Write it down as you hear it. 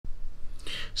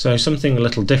So something a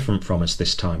little different from us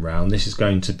this time round. This is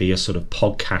going to be a sort of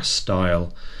podcast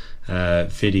style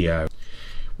video.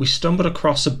 We stumbled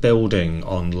across a building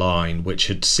online which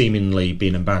had seemingly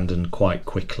been abandoned quite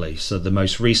quickly. So the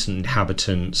most recent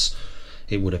inhabitants,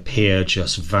 it would appear,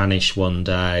 just vanished one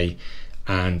day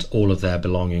and all of their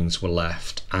belongings were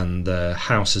left, and the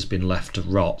house has been left to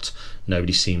rot.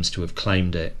 Nobody seems to have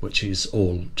claimed it, which is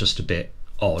all just a bit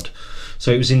odd.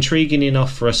 So it was intriguing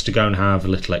enough for us to go and have a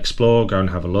little explore, go and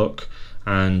have a look,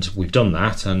 and we've done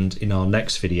that. And in our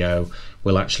next video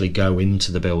we'll actually go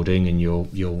into the building and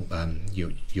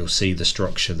you'll see the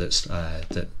structure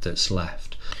that's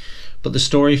left. But the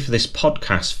story for this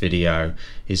podcast video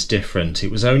is different.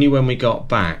 It was only when we got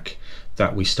back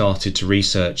that we started to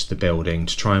research the building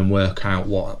to try and work out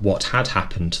what had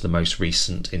happened to the most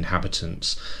recent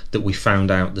inhabitants that we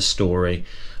found out the story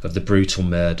of the brutal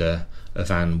murder of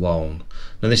Anne Walne.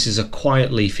 Now, this is a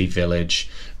quiet, leafy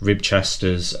village.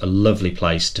 Ribchester's a lovely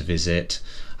place to visit,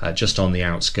 just on the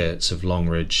outskirts of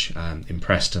Longridge in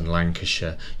Preston,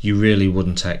 Lancashire. You really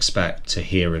wouldn't expect to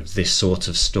hear of this sort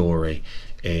of story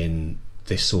in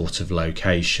this sort of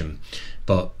location,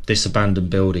 but this abandoned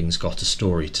building's got a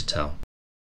story to tell.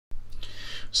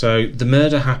 So the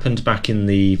murder happened back in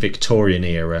the Victorian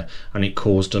era, and it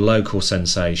caused a local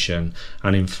sensation,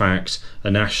 and in fact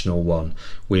a national one,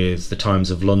 with the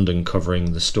Times of London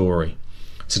covering the story.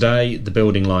 Today the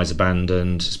building lies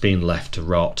abandoned, it's been left to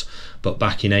rot, but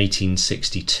back in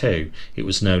 1862 it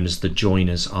was known as the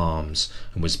Joiner's Arms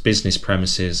and was business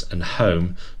premises and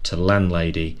home to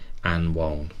landlady Anne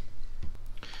Walne.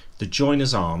 The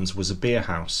Joiner's Arms was a beer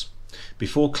house.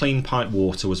 Before clean piped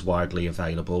water was widely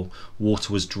available,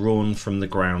 water was drawn from the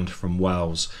ground from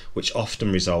wells, which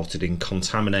often resulted in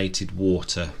contaminated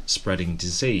water spreading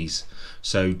disease.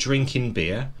 So drinking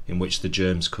beer, in which the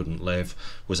germs couldn't live,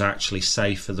 was actually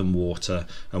safer than water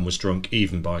and was drunk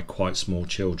even by quite small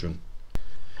children.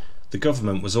 The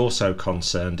government was also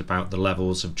concerned about the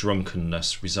levels of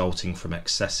drunkenness resulting from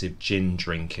excessive gin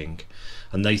drinking,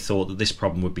 and they thought that this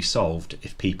problem would be solved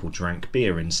if people drank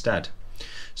beer instead.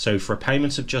 So for a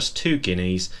payment of just 2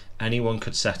 guineas, anyone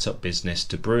could set up business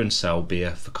to brew and sell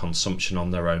beer for consumption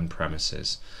on their own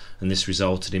premises, and this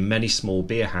resulted in many small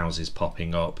beer houses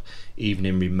popping up, even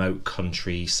in remote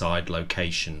countryside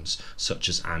locations such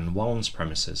as Anne Walne's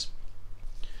premises.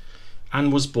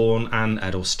 Anne was born Anne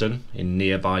Edelston in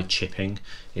nearby Chipping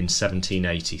in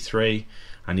 1783,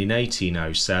 and in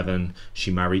 1807 she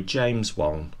married James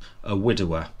Walne, a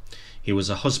widower. He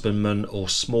was a husbandman or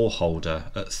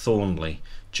smallholder at Thornley,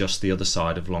 just the other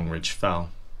side of Longridge Fell.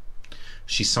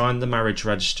 She signed the marriage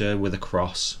register with a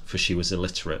cross, for she was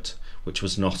illiterate, which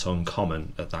was not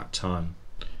uncommon at that time.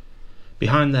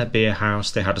 Behind their beer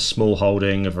house they had a small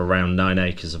holding of around 9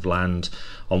 acres of land,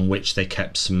 on which they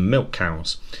kept some milk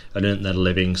cows and earned their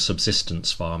living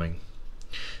subsistence farming.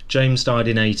 James died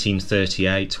in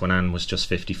 1838 when Anne was just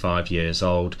 55 years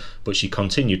old, but she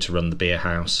continued to run the beer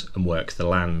house and work the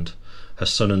land. Her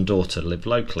son and daughter lived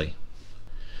locally.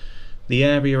 The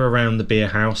area around the beer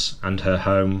house and her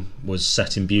home was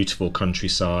set in beautiful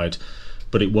countryside,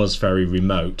 but it was very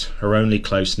remote. Her only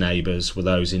close neighbours were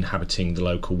those inhabiting the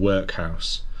local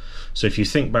workhouse. So if you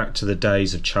think back to the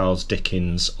days of Charles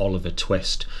Dickens' Oliver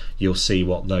Twist, you'll see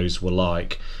what those were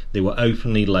like. They were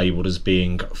openly labelled as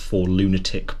being for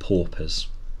lunatic paupers.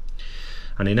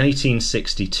 And in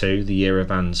 1862, the year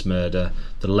of Anne's murder,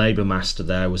 the labour master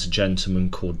there was a gentleman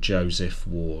called Joseph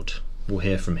Ward. We'll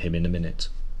hear from him in a minute.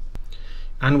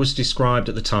 Anne was described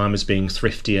at the time as being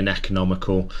thrifty and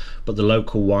economical, but the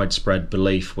local widespread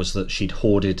belief was that she'd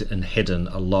hoarded and hidden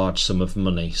a large sum of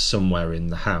money somewhere in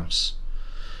the house.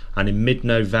 And in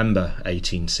mid-November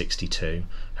 1862,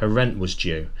 her rent was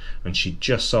due, and she'd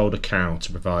just sold a cow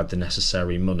to provide the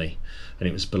necessary money, and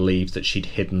it was believed that she'd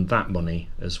hidden that money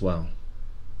as well.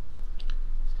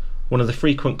 One of the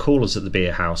frequent callers at the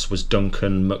beer house was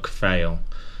Duncan MacPhail,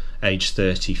 aged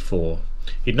 34.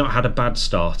 He'd not had a bad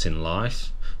start in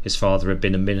life. His father had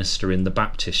been a minister in the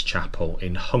Baptist chapel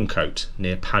in Huncote,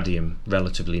 near Padiham,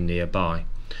 relatively nearby.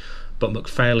 But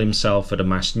MacPhail himself had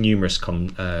amassed numerous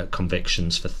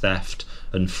convictions for theft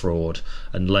and fraud,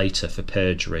 and later for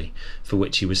perjury, for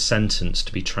which he was sentenced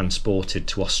to be transported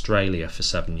to Australia for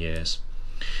 7 years.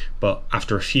 But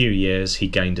after a few years he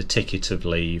gained a ticket of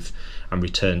leave and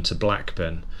returned to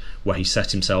Blackburn, where he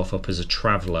set himself up as a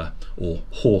traveller or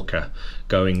hawker,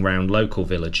 going round local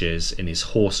villages in his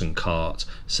horse and cart,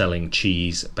 selling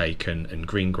cheese, bacon and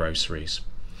greengroceries.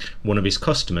 One of his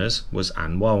customers was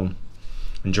Anne Walne,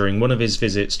 and during one of his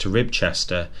visits to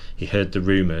Ribchester he heard the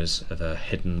rumours of her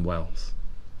hidden wealth.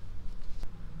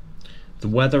 The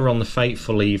weather on the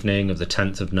fateful evening of the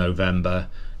 10th of November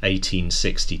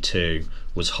 1862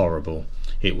 was horrible.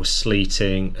 It was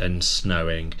sleeting and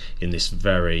snowing in this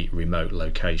very remote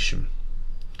location.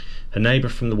 Her neighbour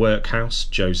from the workhouse,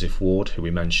 Joseph Ward, who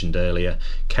we mentioned earlier,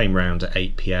 came round at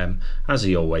 8 p.m, as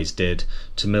he always did,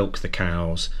 to milk the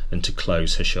cows and to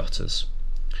close her shutters.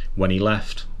 When he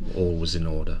left, all was in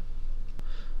order.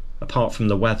 Apart from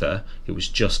the weather, it was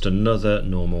just another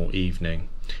normal evening.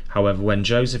 However, when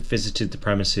Joseph visited the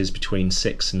premises between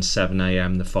 6 and 7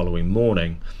 a.m. the following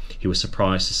morning, he was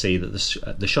surprised to see that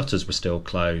the shutters were still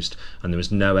closed and there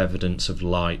was no evidence of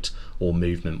light or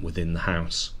movement within the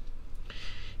house.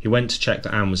 He went to check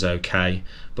that Anne was okay,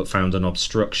 but found an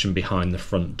obstruction behind the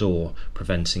front door,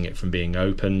 preventing it from being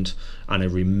opened, and a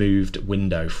removed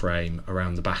window frame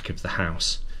around the back of the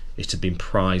house. It had been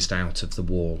prized out of the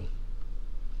wall.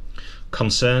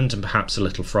 Concerned and perhaps a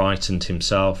little frightened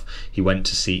himself, he went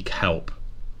to seek help.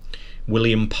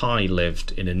 William Pye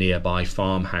lived in a nearby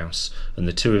farmhouse, and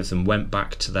the two of them went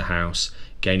back to the house,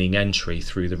 gaining entry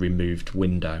through the removed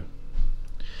window.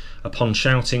 Upon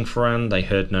shouting for Anne, they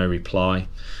heard no reply,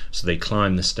 so they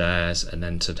climbed the stairs and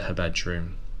entered her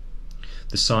bedroom.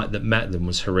 The sight that met them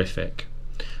was horrific.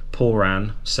 Poor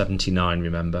Anne, 79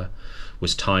 remember,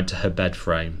 was tied to her bed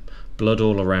frame, blood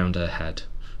all around her head.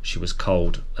 She was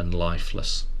cold and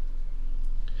lifeless.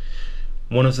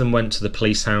 One of them went to the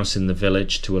police house in the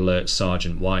village to alert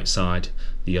Sergeant Whiteside,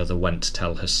 the other went to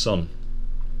tell her son.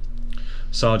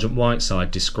 Sergeant Whiteside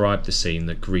described the scene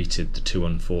that greeted the two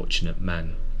unfortunate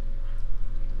men.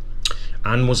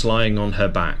 Anne was lying on her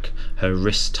back, her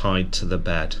wrists tied to the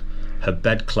bed. Her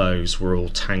bedclothes were all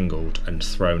tangled and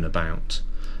thrown about.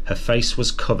 Her face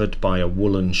was covered by a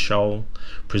woolen shawl,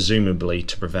 presumably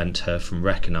to prevent her from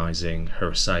recognising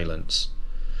her assailants.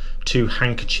 2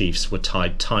 handkerchiefs were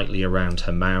tied tightly around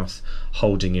her mouth,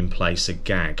 holding in place a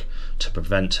gag to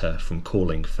prevent her from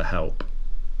calling for help.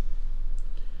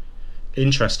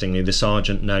 Interestingly, the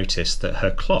sergeant noticed that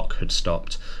her clock had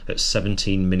stopped at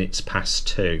 17 minutes past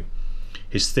 2,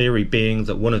 his theory being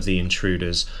that one of the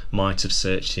intruders might have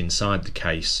searched inside the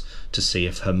case to see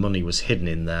if her money was hidden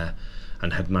in there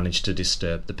and had managed to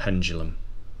disturb the pendulum.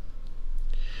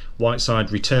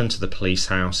 Whiteside returned to the police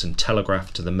house and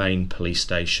telegraphed to the main police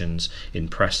stations in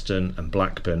Preston and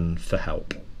Blackburn for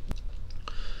help.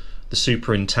 The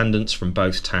superintendents from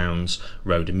both towns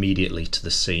rode immediately to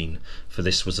the scene, for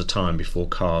this was a time before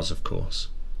cars, of course.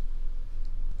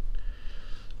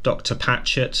 Dr.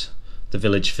 Patchett, the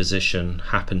village physician,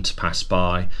 happened to pass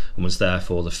by and was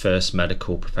therefore the first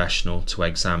medical professional to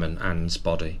examine Anne's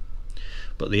body.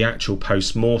 But the actual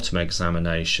post-mortem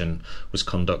examination was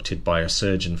conducted by a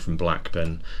surgeon from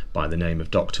Blackburn by the name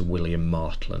of Dr. William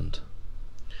Martland.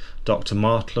 Dr.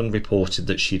 Martland reported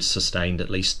that she had sustained at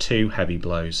least 2 heavy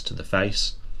blows to the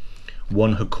face.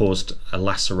 One had caused a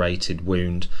lacerated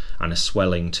wound and a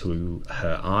swelling to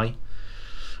her eye,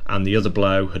 and the other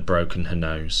blow had broken her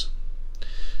nose.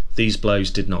 These blows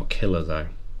did not kill her, though.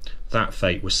 That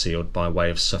fate was sealed by way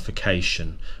of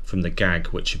suffocation from the gag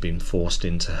which had been forced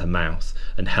into her mouth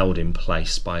and held in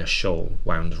place by a shawl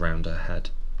wound round her head.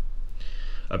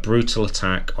 A brutal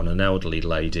attack on an elderly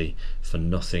lady for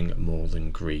nothing more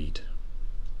than greed.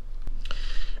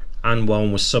 Anne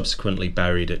Walne was subsequently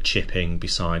buried at Chipping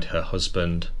beside her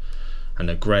husband, and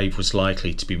her grave was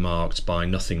likely to be marked by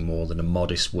nothing more than a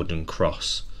modest wooden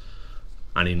cross,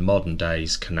 and in modern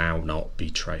days can now not be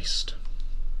traced.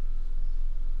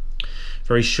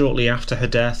 Very shortly after her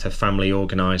death, her family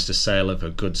organised a sale of her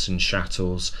goods and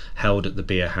chattels held at the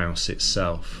beer house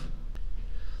itself.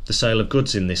 The sale of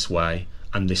goods in this way,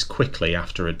 and this quickly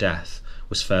after a death,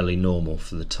 was fairly normal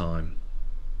for the time.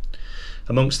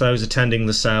 Amongst those attending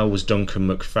the sale was Duncan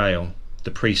MacPhail,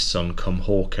 the priest's son come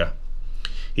hawker.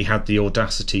 He had the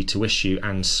audacity to issue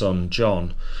Anne's son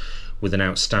John with an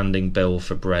outstanding bill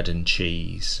for bread and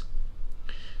cheese.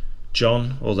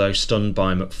 John, although stunned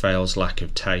by MacPhail's lack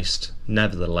of taste,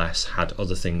 nevertheless had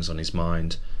other things on his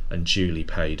mind and duly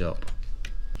paid up.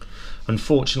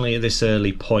 Unfortunately, at this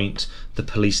early point, the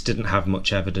police didn't have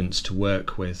much evidence to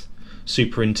work with.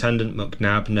 Superintendent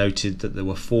McNabb noted that there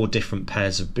were 4 different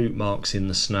pairs of boot marks in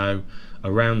the snow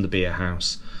around the beer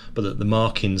house, but that the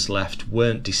markings left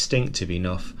weren't distinctive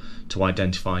enough to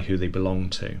identify who they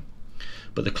belonged to.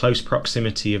 But the close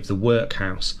proximity of the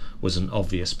workhouse was an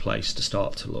obvious place to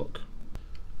start to look.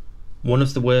 One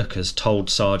of the workers told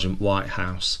Sergeant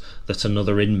Whitehouse that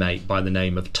another inmate by the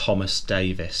name of Thomas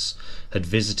Davis had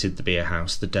visited the beer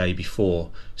house the day before,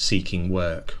 seeking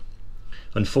work.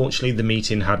 Unfortunately, the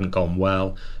meeting hadn't gone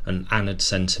well, and Anne had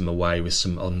sent him away with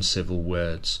some uncivil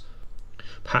words.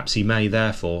 Perhaps he may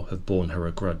therefore have borne her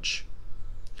a grudge.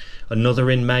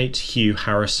 Another inmate, Hugh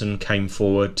Harrison, came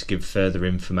forward to give further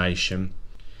information.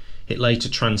 It later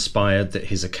transpired that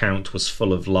his account was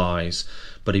full of lies,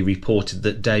 but he reported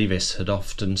that Davis had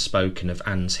often spoken of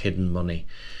Anne's hidden money,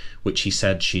 which he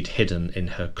said she'd hidden in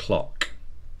her clock.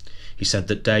 He said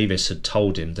that Davis had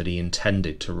told him that he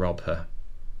intended to rob her.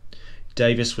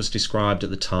 Davis was described at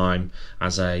the time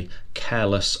as a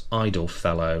careless, idle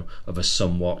fellow of a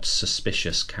somewhat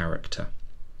suspicious character.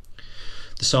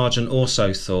 The sergeant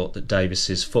also thought that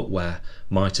Davis's footwear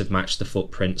might have matched the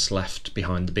footprints left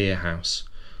behind the beer house.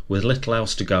 With little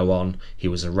else to go on, he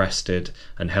was arrested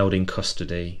and held in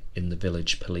custody in the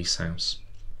village police house.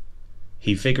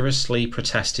 He vigorously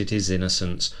protested his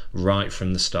innocence right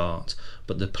from the start,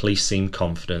 but the police seemed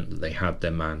confident that they had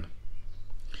their man.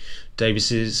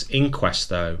 Davis's inquest,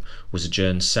 though, was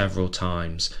adjourned several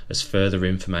times as further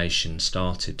information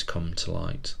started to come to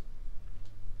light.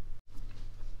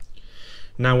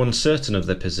 Now uncertain of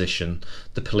their position,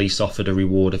 the police offered a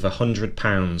reward of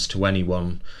 £100 to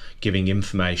anyone giving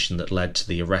information that led to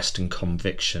the arrest and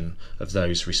conviction of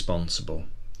those responsible.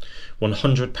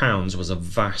 £100 was a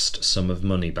vast sum of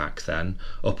money back then,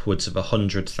 upwards of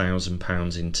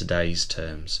 £100,000 in today's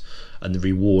terms, and the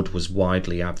reward was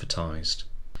widely advertised.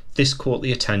 This caught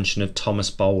the attention of Thomas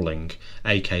Bowling,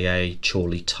 aka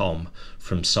Chorley Tom,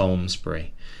 from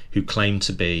Salisbury, who claimed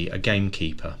to be a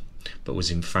gamekeeper, but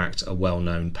was in fact a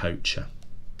well-known poacher.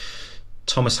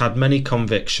 Thomas had many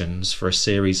convictions for a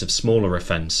series of smaller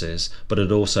offences, but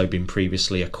had also been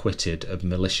previously acquitted of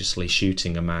maliciously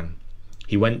shooting a man.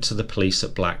 He went to the police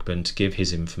at Blackburn to give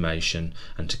his information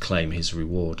and to claim his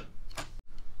reward.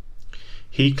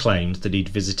 He claimed that he'd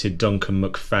visited Duncan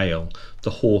MacPhail,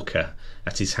 the hawker,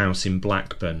 at his house in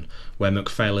Blackburn, where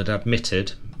MacPhail had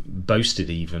admitted, boasted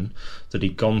even, that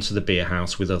he'd gone to the beer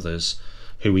house with others,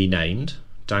 who he named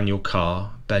Daniel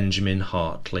Carr, Benjamin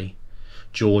Hartley,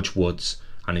 George Woods,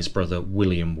 and his brother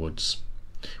William Woods.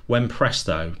 When pressed,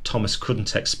 though, Thomas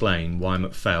couldn't explain why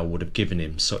MacPhail would have given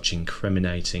him such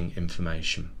incriminating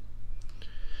information.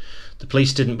 The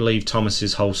police didn't believe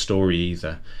Thomas's whole story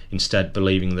either, instead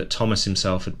believing that Thomas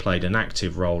himself had played an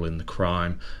active role in the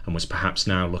crime and was perhaps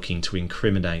now looking to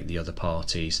incriminate the other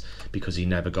parties because he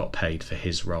never got paid for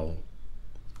his role.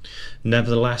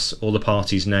 Nevertheless, all the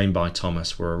parties named by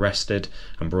Thomas were arrested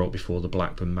and brought before the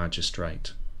Blackburn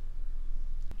magistrate.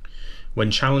 When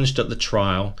challenged at the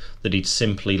trial that he'd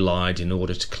simply lied in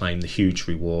order to claim the huge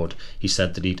reward, he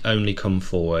said that he'd only come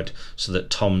forward so that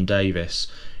Tom Davis,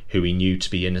 who he knew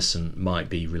to be innocent, might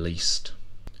be released.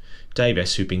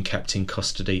 Davis, who'd been kept in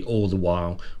custody all the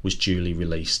while, was duly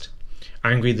released.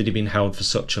 Angry that he'd been held for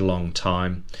such a long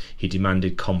time, he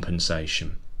demanded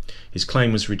compensation. His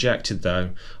claim was rejected,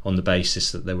 though, on the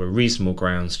basis that there were reasonable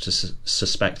grounds to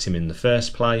suspect him in the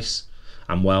first place,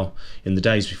 and well, in the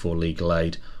days before legal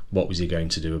aid, what was he going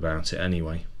to do about it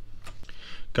anyway?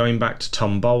 Going back to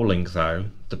Tom Bowling, though,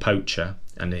 the poacher,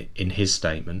 and in his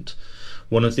statement,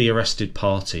 one of the arrested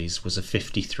parties was a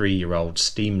 53-year-old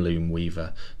steam loom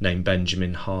weaver named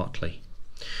Benjamin Hartley.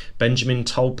 Benjamin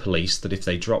told police that if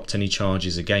they dropped any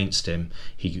charges against him,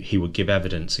 he would give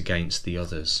evidence against the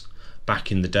others.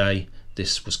 Back in the day,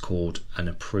 this was called an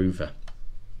approver.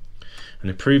 An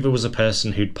approver was a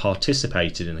person who'd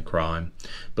participated in a crime,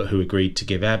 but who agreed to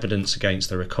give evidence against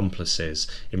their accomplices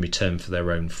in return for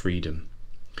their own freedom.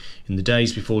 In the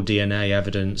days before DNA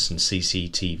evidence and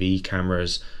CCTV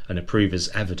cameras, an approver's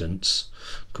evidence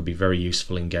could be very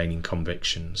useful in gaining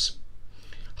convictions.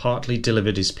 Hartley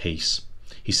delivered his piece.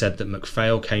 He said that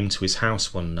MacPhail came to his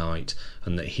house one night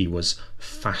and that he was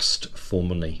fast for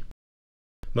money.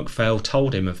 MacPhail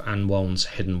told him of Anne Walne's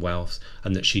hidden wealth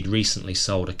and that she'd recently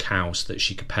sold a cow so that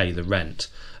she could pay the rent,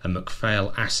 and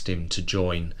MacPhail asked him to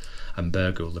join and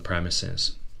burgle the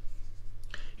premises.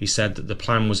 He said that the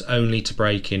plan was only to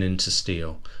break in and to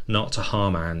steal, not to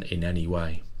harm Anne in any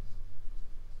way.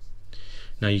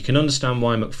 Now you can understand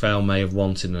why MacPhail may have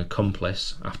wanted an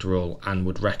accomplice. After all, Anne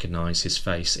would recognise his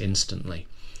face instantly.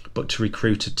 But to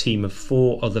recruit a team of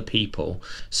 4 other people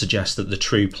suggests that the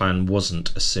true plan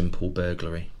wasn't a simple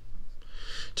burglary.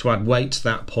 To add weight to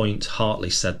that point, Hartley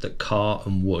said that Carr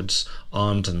and Woods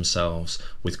armed themselves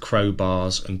with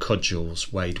crowbars and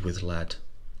cudgels weighed with lead.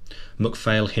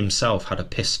 MacPhail himself had a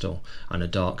pistol and a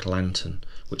dark lantern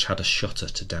which had a shutter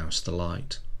to douse the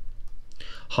light.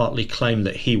 Hartley claimed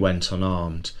that he went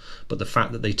unarmed, but the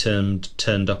fact that they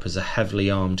turned up as a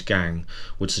heavily armed gang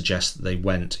would suggest that they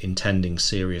went intending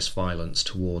serious violence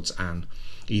towards Anne,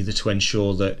 either to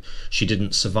ensure that she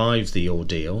didn't survive the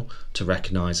ordeal, to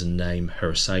recognise and name her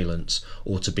assailants,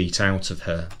 or to beat out of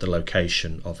her the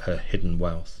location of her hidden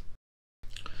wealth.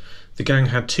 The gang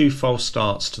had 2 false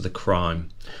starts to the crime,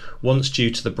 once due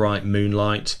to the bright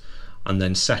moonlight, and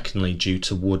then secondly due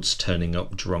to Woods turning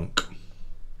up drunk.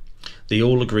 They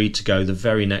all agreed to go the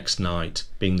very next night,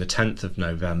 being the 10th of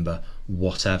November,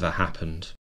 whatever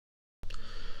happened.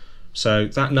 So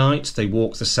that night they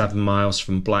walked the 7 miles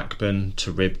from Blackburn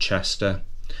to Ribchester,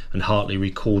 and Hartley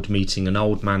recalled meeting an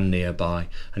old man nearby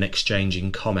and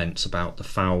exchanging comments about the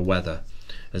foul weather,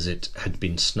 as it had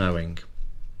been snowing.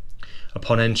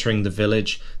 Upon entering the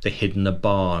village, they hid in a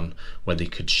barn where they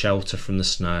could shelter from the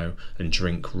snow and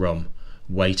drink rum,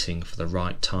 waiting for the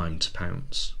right time to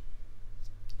pounce.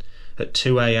 At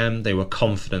 2 a.m. they were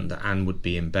confident that Anne would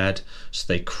be in bed, so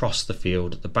they crossed the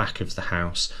field at the back of the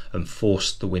house and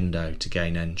forced the window to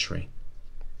gain entry.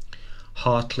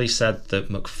 Hartley said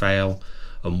that MacPhail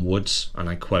and Woods, and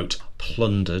I quote,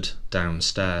 plundered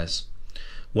downstairs.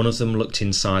 One of them looked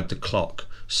inside the clock,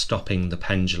 stopping the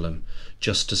pendulum,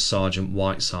 just as Sergeant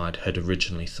Whiteside had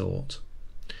originally thought.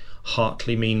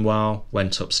 Hartley, meanwhile,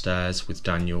 went upstairs with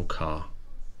Daniel Carr.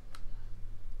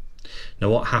 Now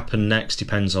what happened next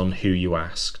depends on who you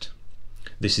asked.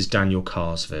 This is Daniel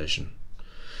Carr's version.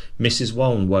 Mrs.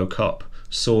 Walne woke up,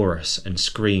 saw us, and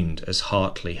screamed as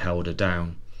Hartley held her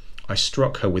down. I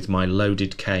struck her with my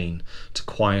loaded cane to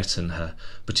quieten her,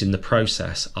 but in the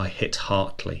process I hit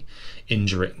Hartley,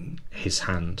 injuring his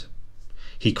hand.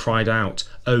 He cried out,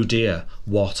 "Oh dear,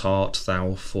 what art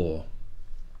thou for?"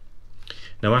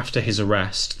 Now after his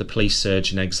arrest, the police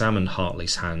surgeon examined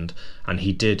Hartley's hand, and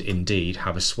he did indeed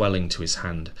have a swelling to his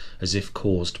hand, as if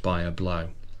caused by a blow.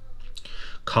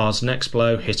 Carr's next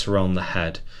blow hit her on the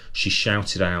head. She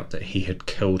shouted out that he had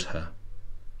killed her.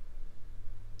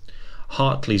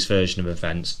 Hartley's version of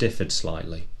events differed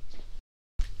slightly.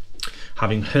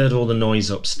 Having heard all the noise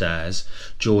upstairs,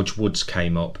 George Woods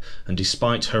came up, and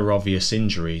despite her obvious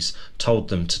injuries, told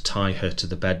them to tie her to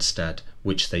the bedstead,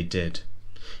 which they did.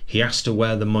 He asked her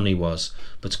where the money was,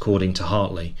 but according to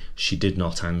Hartley, she did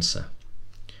not answer.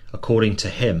 According to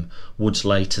him, Woods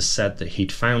later said that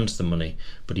he'd found the money,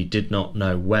 but he did not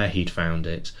know where he'd found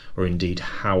it, or indeed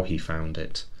how he found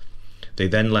it. They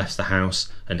then left the house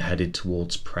and headed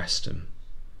towards Preston.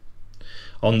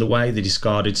 On the way, they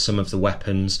discarded some of the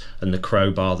weapons and the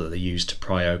crowbar that they used to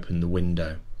pry open the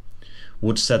window.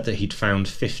 Woods said that he'd found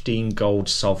 15 gold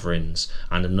sovereigns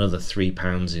and another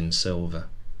 £3 in silver.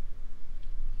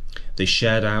 They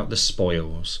shared out the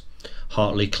spoils,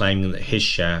 Hartley claiming that his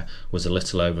share was a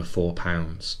little over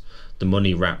 £4, the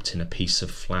money wrapped in a piece of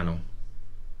flannel.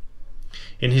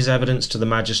 In his evidence to the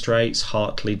magistrates,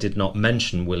 Hartley did not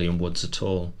mention William Woods at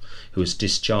all, who was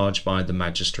discharged by the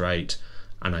magistrate,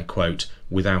 and I quote,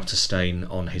 without a stain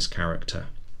on his character.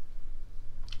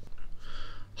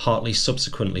 Hartley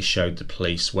subsequently showed the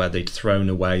police where they'd thrown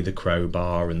away the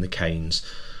crowbar and the canes,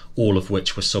 all of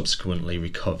which were subsequently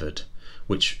recovered,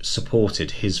 which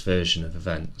supported his version of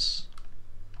events.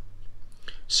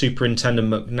 Superintendent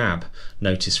McNabb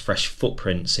noticed fresh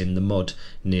footprints in the mud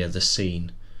near the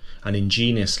scene, and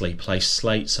ingeniously placed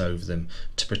slates over them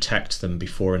to protect them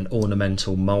before an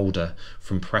ornamental moulder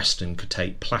from Preston could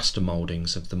take plaster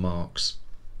mouldings of the marks.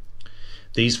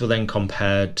 These were then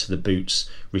compared to the boots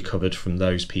recovered from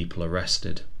those people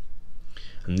arrested.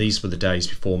 And these were the days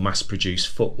before mass-produced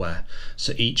footwear,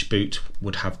 so each boot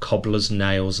would have cobblers'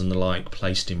 nails and the like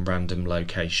placed in random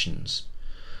locations.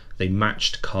 They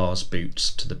matched Carr's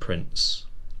boots to the prints.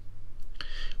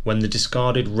 When the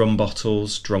discarded rum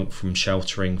bottles, drunk from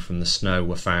sheltering from the snow,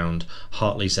 were found,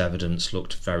 Hartley's evidence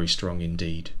looked very strong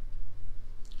indeed.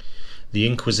 The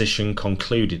Inquisition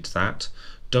concluded that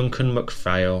Duncan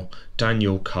MacPhail,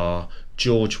 Daniel Carr,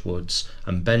 George Woods,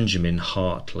 and Benjamin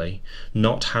Hartley,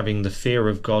 not having the fear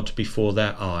of God before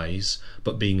their eyes,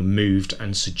 but being moved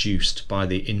and seduced by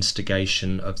the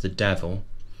instigation of the devil,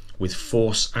 with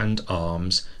force and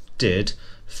arms, did,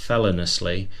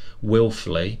 feloniously,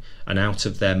 wilfully, and out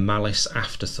of their malice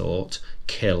afterthought,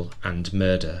 kill and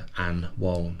murder Anne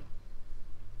Walne.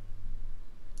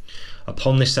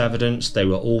 Upon this evidence, they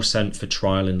were all sent for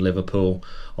trial in Liverpool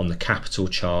on the capital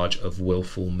charge of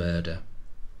wilful murder.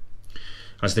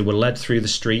 As they were led through the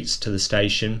streets to the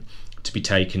station to be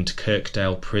taken to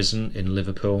Kirkdale Prison in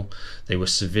Liverpool, they were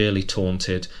severely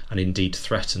taunted and indeed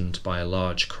threatened by a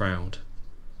large crowd.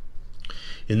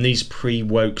 In these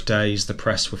pre-woke days, the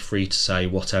press were free to say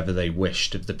whatever they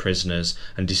wished of the prisoners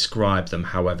and describe them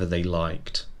however they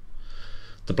liked.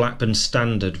 The Blackburn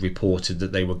Standard reported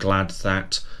that they were glad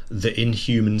that the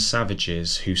inhuman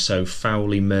savages who so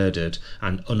foully murdered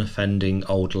an unoffending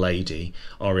old lady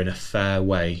are in a fair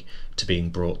way to being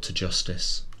brought to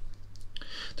justice.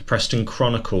 The Preston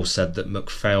Chronicle said that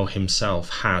MacPhail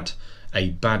himself had a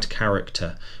bad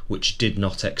character which did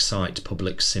not excite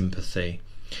public sympathy,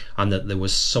 and that there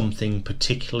was something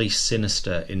particularly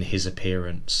sinister in his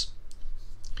appearance.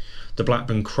 The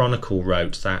Blackburn Chronicle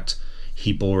wrote that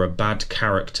he bore a bad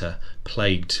character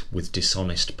plagued with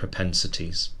dishonest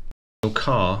propensities.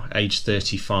 Carr, aged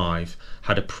 35,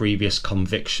 had a previous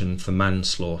conviction for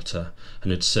manslaughter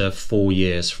and had served 4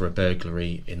 years for a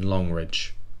burglary in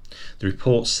Longridge. The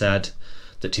report said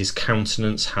that his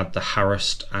countenance had the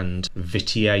harassed and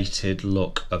vitiated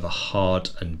look of a hard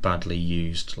and badly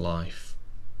used life.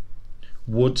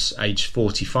 Woods, aged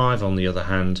 45, on the other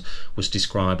hand, was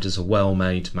described as a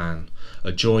well-made man,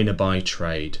 a joiner by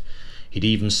trade. He'd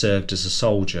even served as a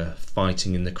soldier,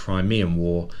 fighting in the Crimean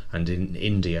War and in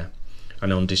India,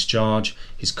 and on discharge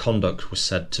his conduct was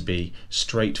said to be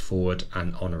straightforward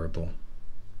and honourable.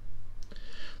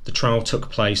 The trial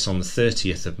took place on the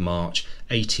 30th of March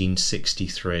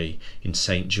 1863 in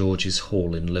St George's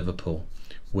Hall in Liverpool,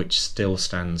 which still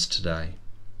stands today.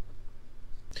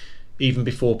 Even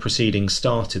before proceedings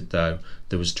started, though,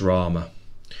 there was drama.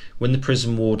 When the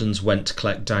prison wardens went to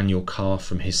collect Daniel Carr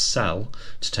from his cell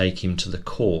to take him to the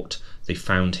court, they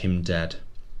found him dead.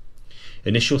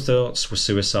 Initial thoughts were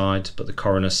suicide, but the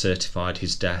coroner certified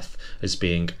his death as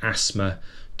being asthma,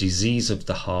 disease of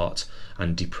the heart,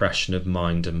 and depression of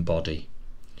mind and body.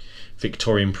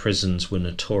 Victorian prisons were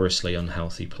notoriously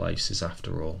unhealthy places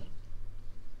after all.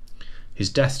 His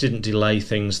death didn't delay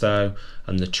things though,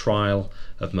 and the trial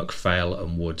of MacPhail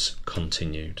and Woods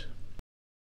continued.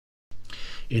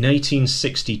 In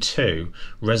 1862,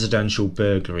 residential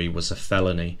burglary was a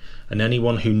felony, and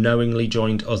anyone who knowingly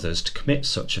joined others to commit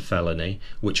such a felony,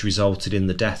 which resulted in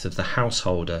the death of the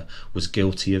householder, was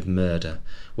guilty of murder,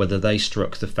 whether they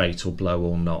struck the fatal blow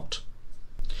or not.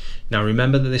 Now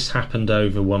remember that this happened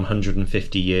over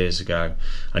 150 years ago,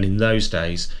 and in those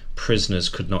days prisoners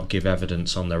could not give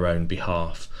evidence on their own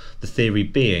behalf, the theory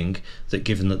being that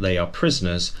given that they are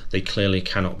prisoners, they clearly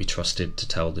cannot be trusted to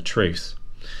tell the truth.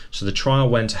 So the trial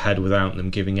went ahead without them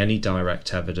giving any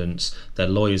direct evidence, their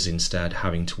lawyers instead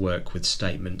having to work with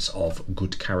statements of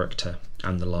good character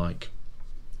and the like.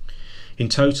 In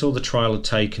total, the trial had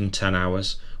taken 10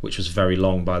 hours, which was very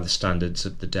long by the standards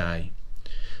of the day.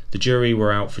 The jury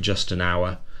were out for just an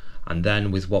hour, and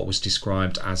then, with what was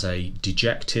described as a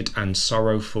dejected and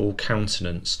sorrowful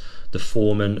countenance, the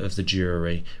foreman of the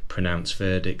jury pronounced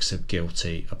verdicts of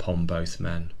guilty upon both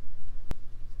men.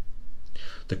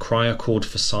 The crier called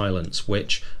for silence,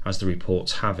 which, as the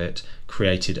reports have it,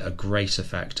 created a great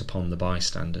effect upon the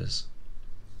bystanders.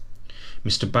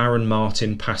 Mr. Baron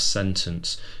Martin passed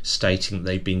sentence, stating that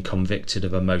they'd been convicted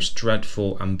of a most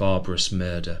dreadful and barbarous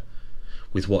murder,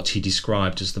 with what he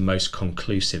described as the most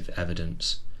conclusive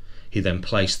evidence. He then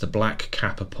placed the black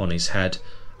cap upon his head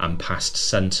and passed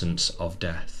sentence of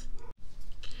death.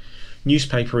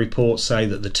 Newspaper reports say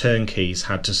that the turnkeys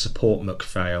had to support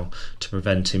MacPhail to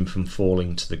prevent him from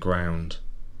falling to the ground.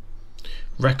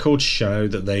 Records show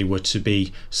that they were to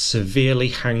be severely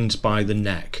hanged by the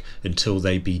neck until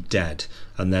they be dead,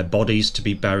 and their bodies to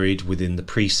be buried within the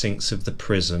precincts of the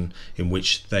prison in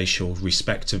which they shall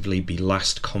respectively be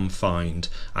last confined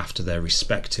after their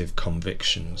respective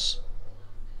convictions.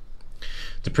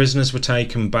 The prisoners were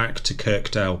taken back to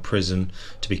Kirkdale prison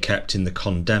to be kept in the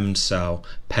condemned cell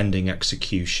pending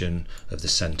execution of the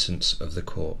sentence of the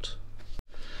court.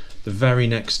 The very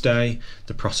next day,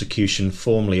 the prosecution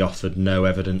formally offered no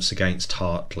evidence against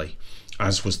Hartley,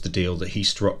 as was the deal that he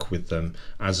struck with them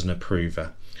as an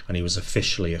approver, and he was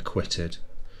officially acquitted.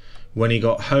 When he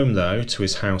got home, though, to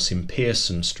his house in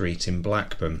Pearson Street in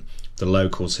Blackburn, the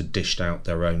locals had dished out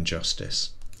their own justice.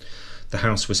 The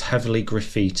house was heavily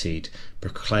graffitied,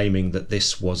 proclaiming that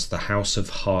this was the house of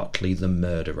Hartley the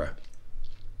murderer.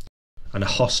 And a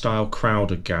hostile crowd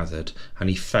had gathered, and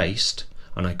he faced,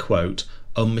 and I quote,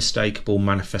 unmistakable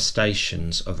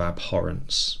manifestations of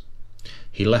abhorrence.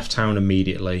 He left town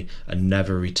immediately and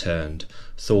never returned,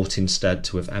 thought instead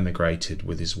to have emigrated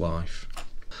with his wife.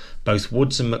 Both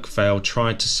Woods and MacPhail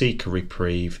tried to seek a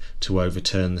reprieve to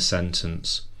overturn the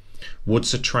sentence.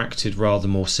 Woods attracted rather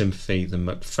more sympathy than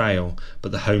MacPhail,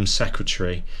 but the Home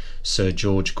Secretary, Sir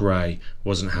George Grey,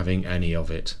 wasn't having any of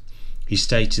it. He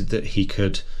stated that he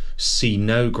could see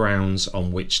no grounds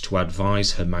on which to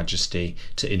advise Her Majesty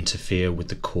to interfere with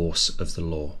the course of the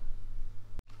law.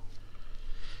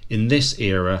 In this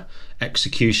era,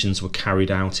 executions were carried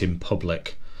out in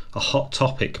public, a hot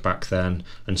topic back then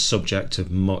and subject of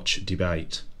much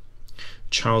debate.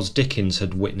 Charles Dickens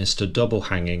had witnessed a double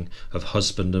hanging of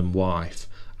husband and wife,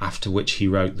 after which he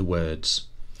wrote the words,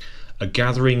 "A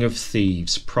gathering of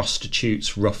thieves,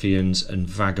 prostitutes, ruffians and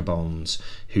vagabonds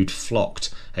who'd flocked,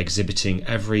 exhibiting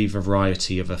every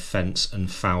variety of offence and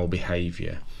foul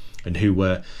behaviour, and who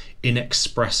were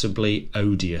inexpressibly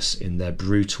odious in their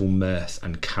brutal mirth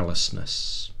and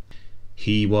callousness."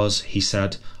 He was, he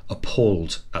said,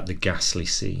 appalled at the ghastly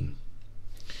scene.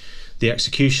 The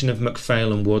execution of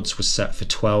McPhail Woods was set for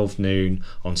 12 noon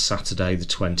on Saturday the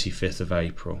 25th of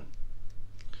April.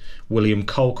 William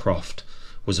Colcroft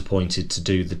was appointed to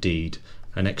do the deed,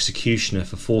 an executioner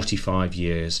for 45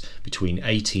 years between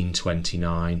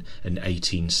 1829 and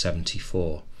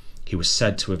 1874. He was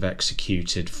said to have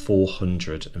executed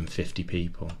 450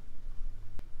 people.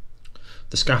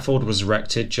 The scaffold was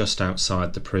erected just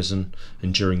outside the prison,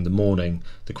 and during the morning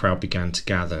the crowd began to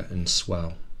gather and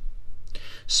swell.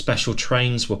 Special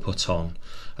trains were put on,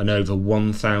 and over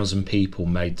 1,000 people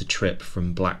made the trip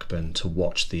from Blackburn to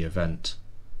watch the event.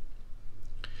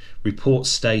 Reports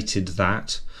stated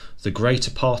that the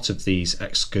greater part of these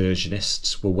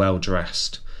excursionists were well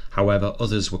dressed, however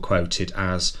others were quoted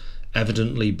as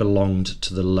evidently belonged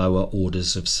to the lower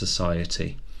orders of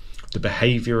society. The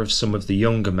behaviour of some of the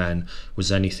younger men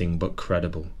was anything but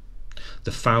credible.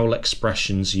 The foul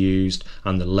expressions used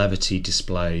and the levity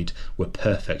displayed were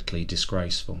perfectly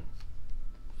disgraceful.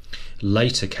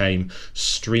 Later came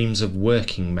streams of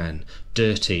working men,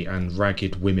 dirty and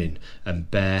ragged women,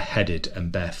 and bare-headed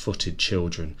and barefooted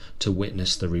children to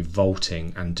witness the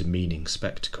revolting and demeaning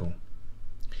spectacle.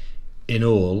 In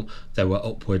all, there were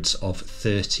upwards of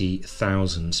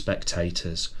 30,000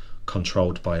 spectators,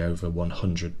 controlled by over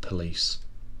 100 police.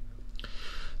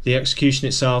 The execution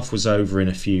itself was over in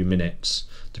a few minutes.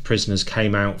 The prisoners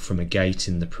came out from a gate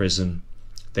in the prison.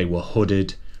 They were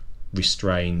hooded,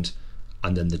 restrained,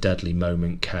 and then the deadly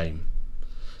moment came.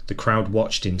 The crowd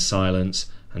watched in silence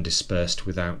and dispersed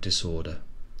without disorder.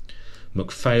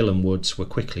 McPhail Woods were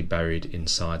quickly buried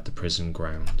inside the prison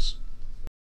grounds.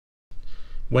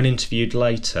 When interviewed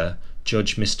later,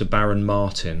 Judge Mr. Baron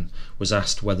Martin was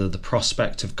asked whether the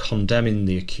prospect of condemning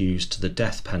the accused to the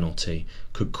death penalty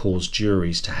could cause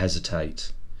juries to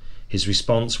hesitate. His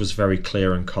response was very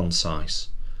clear and concise.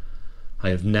 I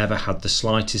have never had the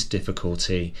slightest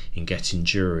difficulty in getting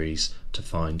juries to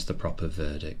find the proper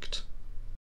verdict.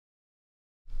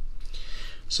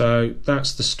 So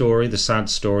that's the story, the sad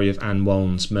story of Anne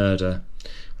Walne's murder,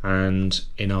 and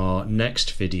in our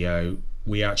next video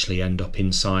we actually end up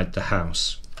inside the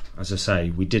house. As I say,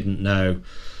 we didn't know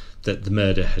that the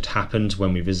murder had happened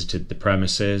when we visited the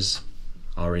premises.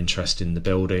 Our interest in the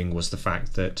building was the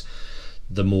fact that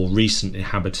the more recent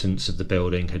inhabitants of the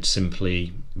building had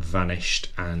simply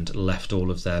vanished and left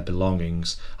all of their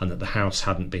belongings, and that the house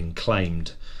hadn't been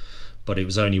claimed. But it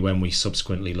was only when we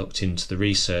subsequently looked into the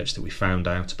research that we found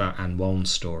out about Anne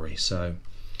Walne's story. So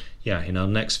yeah, in our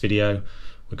next video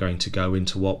we're going to go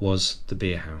into what was the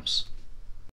beer house.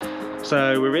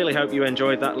 So we really hope you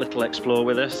enjoyed that little explore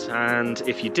with us, and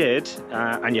if you did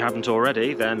and you haven't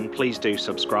already, then please do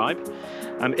subscribe.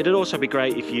 It'd also be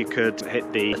great if you could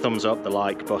hit the thumbs up, the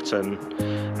like button.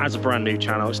 As a brand new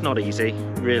channel, it's not easy.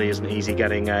 It really isn't easy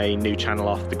getting a new channel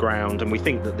off the ground, and we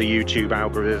think that the YouTube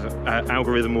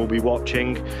algorithm will be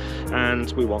watching,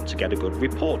 and we want to get a good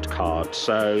report card.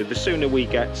 So the sooner we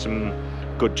get some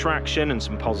good traction and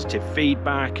some positive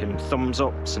feedback and thumbs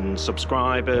ups and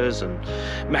subscribers and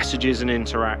messages and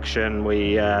interaction,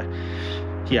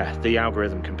 the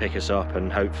algorithm can pick us up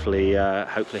and hopefully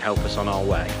help us on our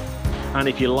way. And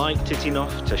if you liked it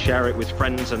enough to share it with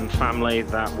friends and family,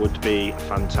 that would be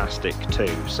fantastic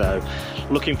too. So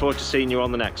looking forward to seeing you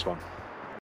on the next one.